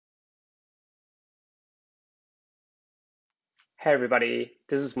Hey everybody,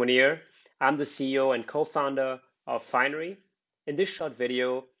 this is Mounir. I'm the CEO and co-founder of Finary. In this short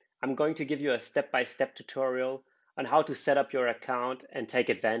video, I'm going to give you a step-by-step tutorial on how to set up your account and take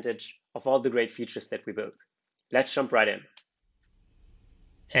advantage of all the great features that we built. Let's jump right in.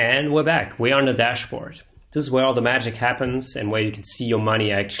 And we're back. We're on the dashboard. This is where all the magic happens and where you can see your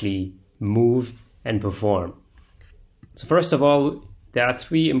money actually move and perform. So first of all, there are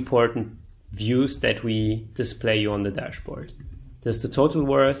three important views that we display you on the dashboard. There's the total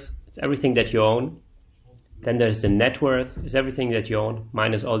worth, it's everything that you own. Then there's the net worth, it's everything that you own,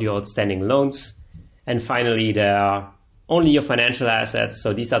 minus all your outstanding loans. And finally, there are only your financial assets.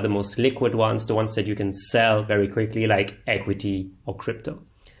 So these are the most liquid ones, the ones that you can sell very quickly, like equity or crypto.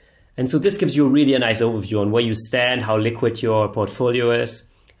 And so this gives you really a nice overview on where you stand, how liquid your portfolio is,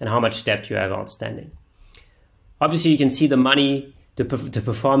 and how much debt you have outstanding. Obviously, you can see the money, the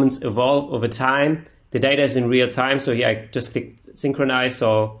performance evolve over time. The data is in real time. So here I just clicked synchronize.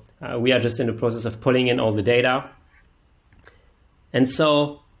 So we are just in the process of pulling in all the data. And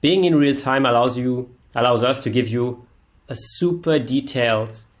so being in real time allows us to give you a super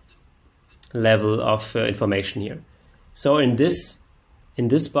detailed level of information here. So in this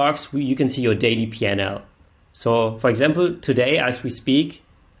box, you can see your daily P&L. So for example, today as we speak,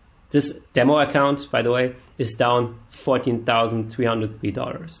 this demo account, by the way, is down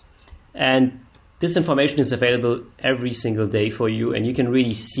 $14,303. And this information is available every single day for you, and you can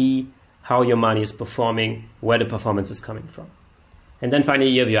really see how your money is performing, where the performance is coming from. And then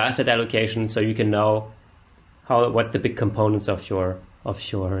finally, you have your asset allocation, so you can know what the big components of your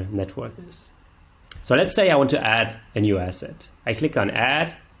net worth is. So let's say I want to add a new asset. I click on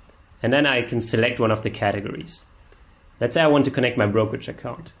Add, and then I can select one of the categories. Let's say I want to connect my brokerage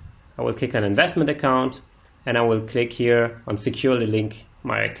account. I will click on Investment Account, and I will click here on Securely Link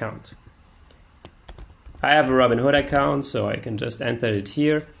My Account. I have a Robinhood account, so I can just enter it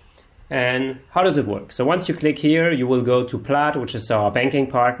here. And how does it work? So once you click here, you will go to Plaid, which is our banking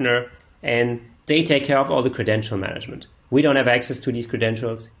partner, and they take care of all the credential management. We don't have access to these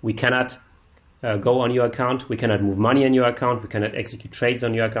credentials. We cannot go on your account. We cannot move money on your account. We cannot execute trades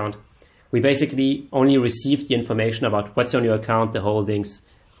on your account. We basically only receive the information about what's on your account, the holdings,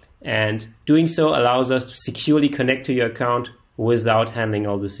 and doing so allows us to securely connect to your account without handling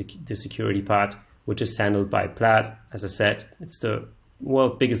all the security part, which is handled by Plaid. As I said, it's the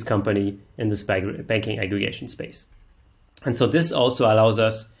world's biggest company in this banking aggregation space. And so this also allows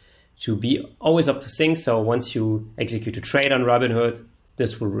us to be always up to sync. So once you execute a trade on Robinhood,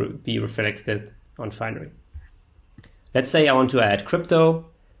 this will be reflected on Finary. Let's say I want to add crypto.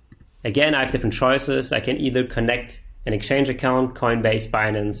 Again, I have different choices. I can either connect an exchange account, Coinbase,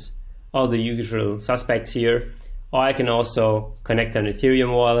 Binance, all the usual suspects here, or I can also connect an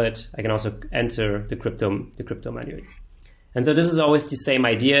Ethereum wallet. I can also enter the crypto manually. And so this is always the same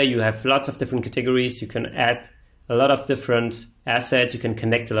idea. You have lots of different categories. You can add a lot of different assets. You can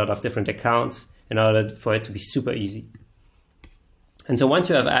connect a lot of different accounts in order for it to be super easy. And so once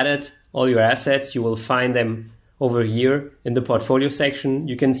you have added all your assets, you will find them over here in the portfolio section.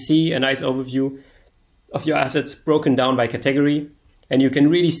 You can see a nice overview of your assets broken down by category, and you can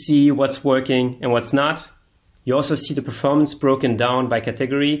really see what's working and what's not. You also see the performance broken down by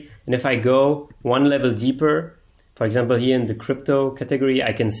category. And if I go one level deeper, for example, here in the crypto category,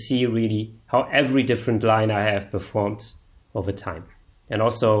 I can see really how every different line I have performed over time. And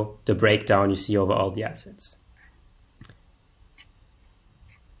also the breakdown you see over all the assets.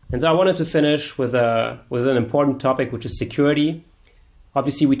 And so I wanted to finish with an important topic, which is security.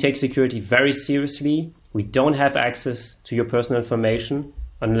 Obviously, we take security very seriously. We don't have access to your personal information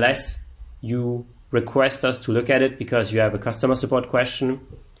unless you request us to look at it because you have a customer support question.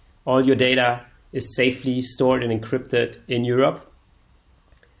 All your data is safely stored and encrypted in Europe.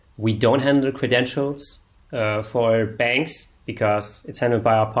 We don't handle credentials for banks because it's handled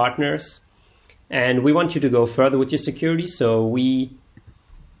by our partners. And we want you to go further with your security, so we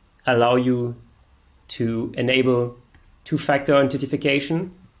allow you to enable two-factor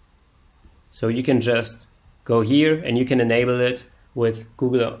authentication. So you can just go here and you can enable it with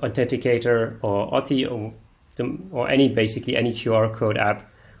Google Authenticator or Authy or basically any QR code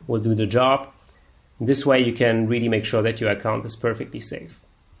app will do the job. This way you can really make sure that your account is perfectly safe.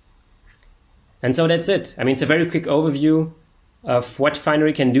 And so that's it. I mean, it's a very quick overview of what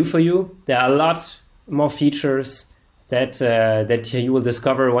Finary can do for you. There are a lot more features that you will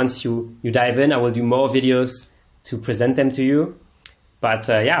discover once you dive in. I will do more videos to present them to you. But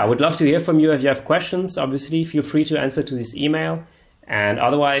yeah, I would love to hear from you if you have questions. Obviously, feel free to answer to this email. And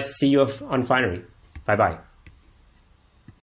otherwise, see you on Finary. Bye-bye.